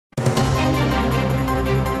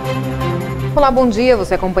Olá, bom dia.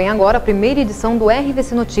 Você acompanha agora a primeira edição do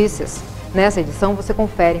RVC Notícias. Nessa edição você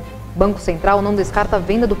confere. Banco Central não descarta a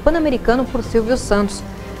venda do Pan-Americano por Silvio Santos.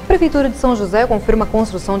 Prefeitura de São José confirma a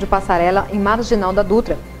construção de passarela em Marginal da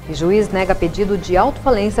Dutra. E juiz nega pedido de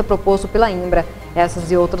autofalência proposto pela Imbra.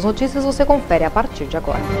 Essas e outras notícias você confere a partir de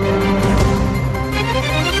agora.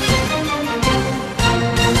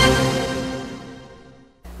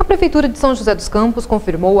 A Prefeitura de São José dos Campos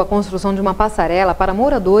confirmou a construção de uma passarela para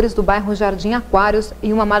moradores do bairro Jardim Aquários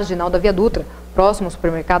em uma marginal da Via Dutra, próximo ao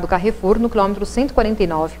supermercado Carrefour, no quilômetro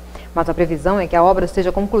 149. Mas a previsão é que a obra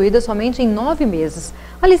seja concluída somente em 9 meses.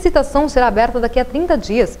 A licitação será aberta daqui a 30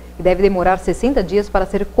 dias e deve demorar 60 dias para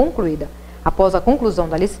ser concluída. Após a conclusão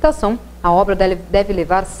da licitação, a obra deve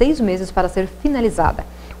levar 6 meses para ser finalizada.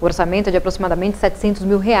 O orçamento é de aproximadamente R$700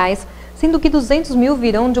 mil, sendo que R$200 mil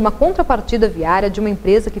virão de uma contrapartida viária de uma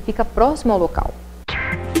empresa que fica próxima ao local.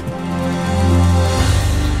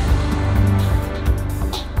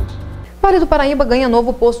 Vale do Paraíba ganha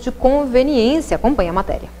novo posto de conveniência. Acompanhe a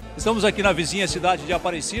matéria. Estamos aqui na vizinha cidade de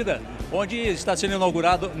Aparecida, onde está sendo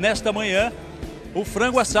inaugurado nesta manhã o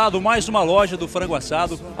frango assado, mais uma loja do frango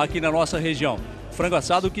assado aqui na nossa região. Frango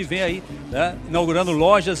assado que vem aí, né, inaugurando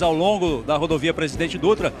lojas ao longo da rodovia Presidente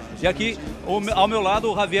Dutra. E aqui ao meu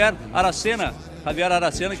lado o Javier Aracena,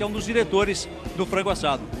 que é um dos diretores do frango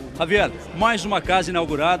assado. Javier, mais uma casa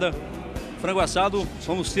inaugurada, frango assado,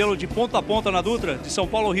 vamos tê-lo de ponta a ponta na Dutra, de São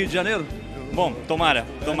Paulo ao Rio de Janeiro? Bom, tomara,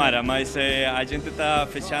 mas a gente está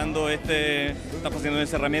fechando está fazendo um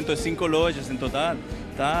encerramento de 5 lojas em total,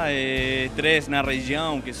 tá? 3 na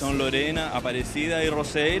região, que são Lorena, Aparecida e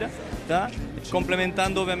Roseira, tá?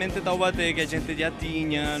 Complementando obviamente Taubaté, que a gente já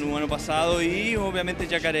tinha no ano passado, e obviamente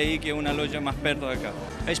Jacareí, que é uma loja mais perto da cá.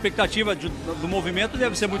 A expectativa do movimento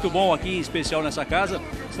deve ser muito bom aqui, em especial nessa casa.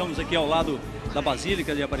 Estamos aqui ao lado da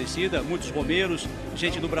Basílica de Aparecida, muitos romeiros,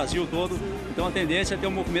 gente do Brasil todo. Então a tendência é ter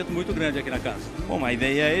um movimento muito grande aqui na casa. Bom, a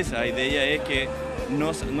ideia é essa, a ideia é que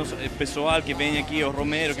o pessoal que vem aqui, o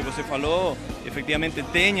romero que você falou, efectivamente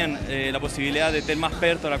tenham a possibilidade de ter mais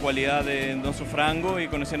perto a qualidade do nosso frango e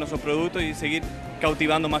conhecer nosso produto e seguir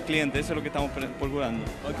cautivando mais clientes. Isso é o que estamos procurando.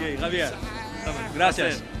 Ok, Javier.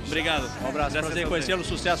 Graças. Obrigado. Um abraço. Prazer em conhecê-lo.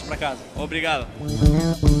 Sucesso para casa. Obrigado.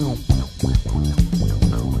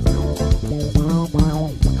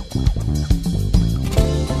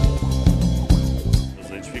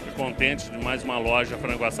 Contente de mais uma loja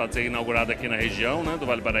frango assado ser inaugurada aqui na região, né, do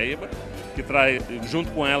Vale do Paraíba, que traz,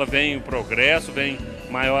 junto com ela vem o progresso, vem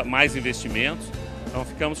mais investimentos, então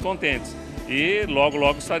ficamos contentes. E logo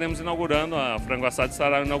estaremos inaugurando, a frango assado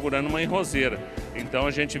estará inaugurando uma em Roseira. Então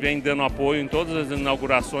a gente vem dando apoio em todas as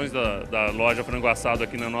inaugurações da loja frango assado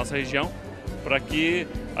aqui na nossa região, para que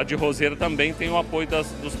a de Roseira também tenha o apoio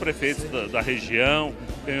dos prefeitos da região,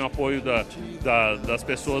 tenha o apoio das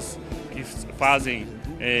pessoas que fazem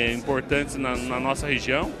importantes na nossa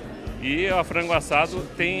região, e a frango assado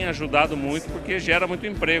tem ajudado muito porque gera muito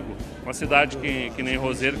emprego. Uma cidade que nem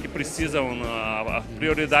Roseiro, que precisa, a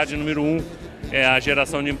prioridade número 1 é a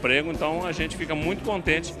geração de emprego, então a gente fica muito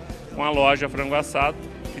contente com a loja frango assado,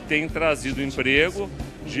 que tem trazido emprego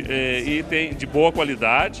e tem de boa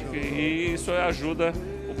qualidade, e isso ajuda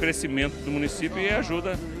o crescimento do município e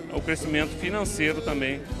ajuda o crescimento financeiro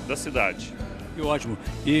também da cidade. Que ótimo.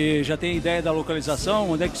 E já tem ideia da localização?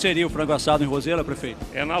 Onde é que seria o frango assado em Roseira, prefeito?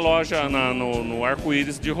 É na loja, no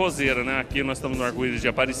Arco-Íris de Roseira, né? Aqui nós estamos no Arco-Íris de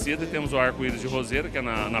Aparecida e temos o Arco-Íris de Roseira, que é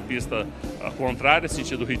na pista contrária,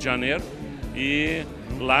 sentido Rio de Janeiro. E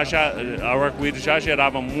lá o Arco-Íris já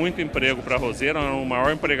gerava muito emprego para Roseira, era o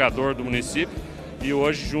maior empregador do município. E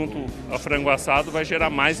hoje, junto ao frango assado, vai gerar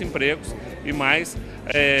mais empregos e mais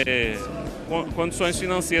condições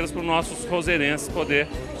financeiras para os nossos roseirenses poder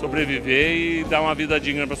sobreviver e dar uma vida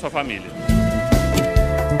digna para sua família.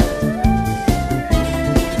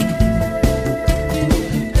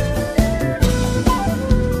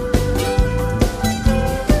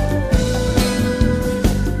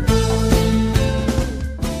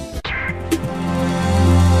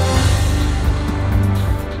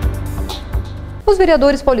 Os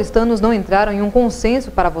vereadores paulistanos não entraram em um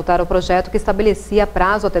consenso para votar o projeto que estabelecia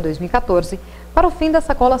prazo até 2014 para o fim das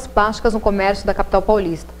sacolas plásticas no comércio da capital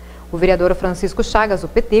paulista. O vereador Francisco Chagas, do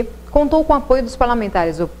PT, contou com o apoio dos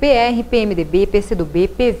parlamentares do PR, PMDB, PCdoB,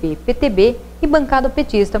 PV, PTB e bancada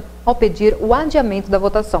petista ao pedir o adiamento da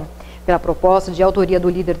votação. Pela proposta de autoria do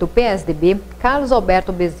líder do PSDB, Carlos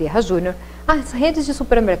Alberto Bezerra Júnior, as redes de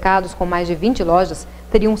supermercados com mais de 20 lojas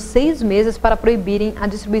teriam 6 meses para proibirem a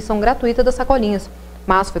distribuição gratuita das sacolinhas,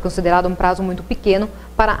 mas foi considerado um prazo muito pequeno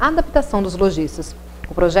para a adaptação dos lojistas.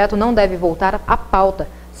 O projeto não deve voltar à pauta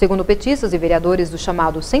Segundo petistas e vereadores do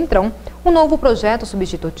chamado Centrão, um novo projeto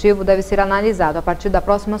substitutivo deve ser analisado a partir da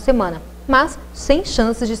próxima semana, mas sem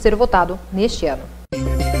chances de ser votado neste ano.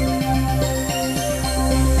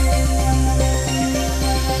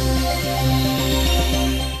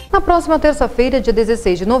 Na próxima terça-feira, dia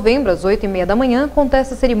 16 de novembro, às 8h30 da manhã,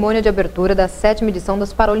 acontece a cerimônia de abertura da 7ª edição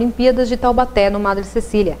das Paralimpíadas de Taubaté, no Madre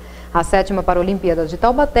Cecília. A 7ª Paralimpíada de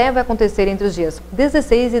Taubaté vai acontecer entre os dias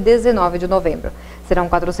 16 e 19 de novembro. Serão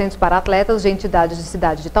 400 para-atletas de entidades de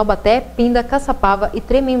cidade de Taubaté, Pinda, Caçapava e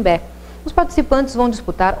Tremembé. Os participantes vão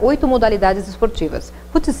disputar 8 modalidades esportivas: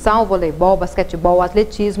 futsal, voleibol, basquetebol,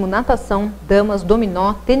 atletismo, natação, damas,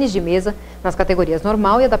 dominó, tênis de mesa, nas categorias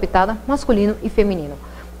normal e adaptada, masculino e feminino.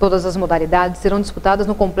 Todas as modalidades serão disputadas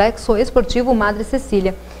no Complexo Esportivo Madre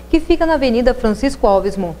Cecília, que fica na Avenida Francisco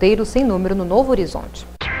Alves Monteiro, sem número, no Novo Horizonte.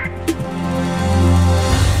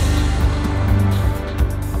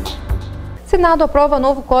 Senado aprova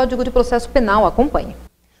novo Código de Processo Penal. Acompanhe.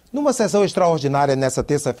 Numa sessão extraordinária nesta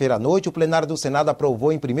terça-feira à noite, o plenário do Senado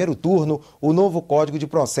aprovou em primeiro turno o novo Código de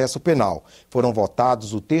Processo Penal. Foram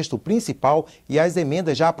votados o texto principal e as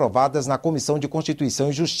emendas já aprovadas na Comissão de Constituição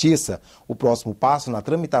e Justiça. O próximo passo na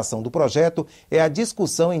tramitação do projeto é a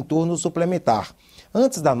discussão em turno suplementar.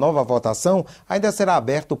 Antes da nova votação, ainda será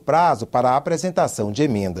aberto prazo para a apresentação de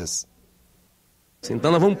emendas.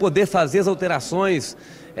 Então nós vamos poder fazer as alterações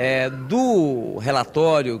do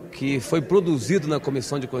relatório que foi produzido na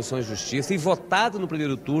Comissão de Constituição e Justiça e votado no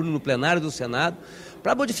primeiro turno, no plenário do Senado,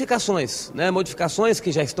 para modificações, modificações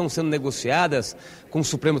que já estão sendo negociadas com o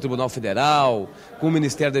Supremo Tribunal Federal, com o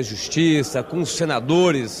Ministério da Justiça, com os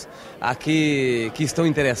senadores aqui que estão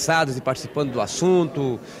interessados e participando do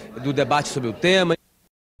assunto, do debate sobre o tema.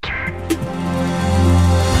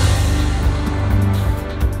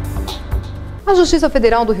 A Justiça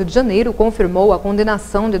Federal do Rio de Janeiro confirmou a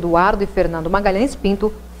condenação de Eduardo e Fernando Magalhães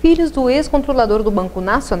Pinto, filhos do ex-controlador do Banco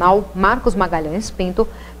Nacional, Marcos Magalhães Pinto,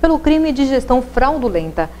 pelo crime de gestão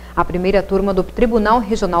fraudulenta. A primeira turma do Tribunal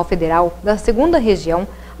Regional Federal da 2ª Região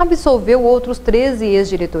absolveu outros 13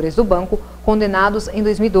 ex-diretores do banco, condenados em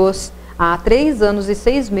 2002 a 3 anos e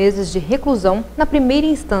 6 meses de reclusão na primeira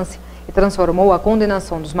instância, e transformou a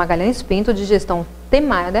condenação dos Magalhães Pinto de gestão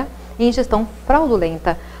temária em gestão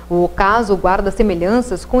fraudulenta. O caso guarda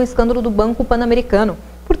semelhanças com o escândalo do Banco Pan-Americano,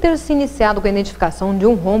 por ter se iniciado com a identificação de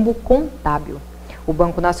um rombo contábil. O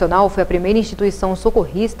Banco Nacional foi a primeira instituição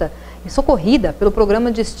socorrida pelo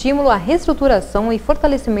Programa de Estímulo à Reestruturação e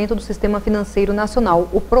Fortalecimento do Sistema Financeiro Nacional,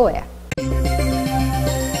 o PROE.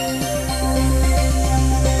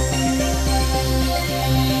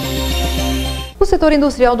 O setor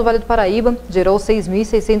industrial do Vale do Paraíba gerou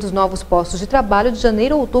 6.600 novos postos de trabalho de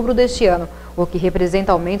janeiro a outubro deste ano, o que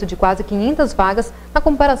representa aumento de quase 500 vagas na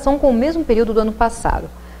comparação com o mesmo período do ano passado.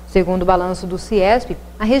 Segundo o balanço do Ciesp,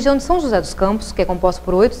 a região de São José dos Campos, que é composta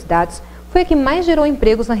por 8 cidades, foi a que mais gerou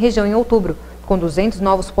empregos na região em outubro, com 200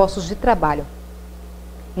 novos postos de trabalho.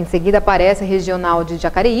 Em seguida aparece a regional de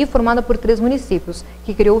Jacareí, formada por 3 municípios,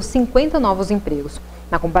 que criou 50 novos empregos.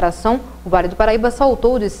 Na comparação, o Vale do Paraíba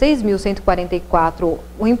saltou de 6.144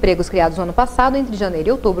 empregos criados no ano passado, entre janeiro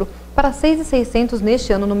e outubro, para 6.600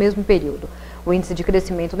 neste ano no mesmo período. O índice de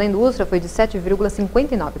crescimento da indústria foi de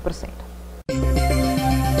 7,59%.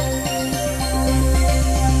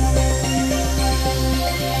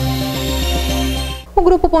 O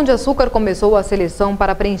Grupo Pão de Açúcar começou a seleção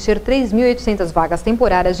para preencher 3.800 vagas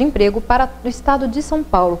temporárias de emprego para o estado de São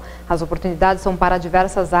Paulo. As oportunidades são para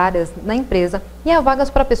diversas áreas na empresa e há vagas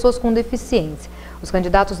para pessoas com deficiência. Os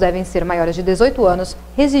candidatos devem ser maiores de 18 anos,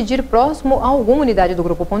 residir próximo a alguma unidade do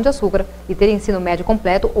Grupo Pão de Açúcar e ter ensino médio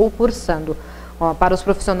completo ou cursando. Para os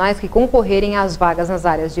profissionais que concorrerem às vagas nas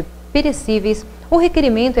áreas de perecíveis, o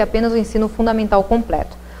requerimento é apenas o ensino fundamental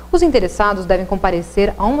completo. Os interessados devem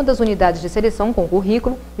comparecer a uma das unidades de seleção com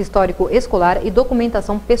currículo, histórico escolar e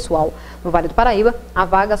documentação pessoal. No Vale do Paraíba, há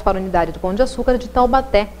vagas para a unidade do Pão de Açúcar de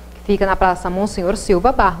Taubaté, que fica na Praça Monsenhor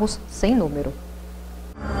Silva Barros, sem número.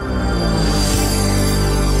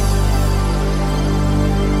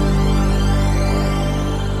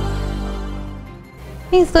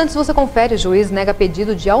 Em instantes você confere: o juiz nega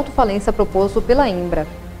pedido de autofalência proposto pela Imbra.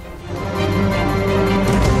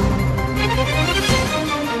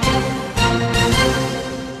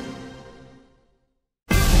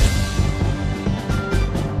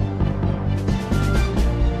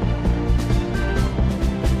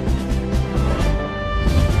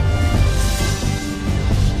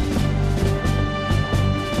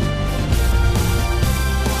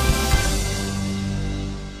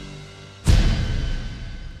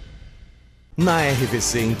 Na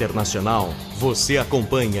RVC Internacional, você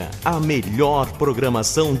acompanha a melhor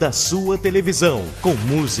programação da sua televisão, com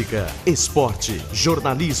música, esporte,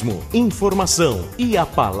 jornalismo, informação e a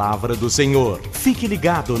palavra do Senhor. Fique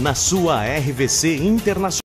ligado na sua RVC Internacional.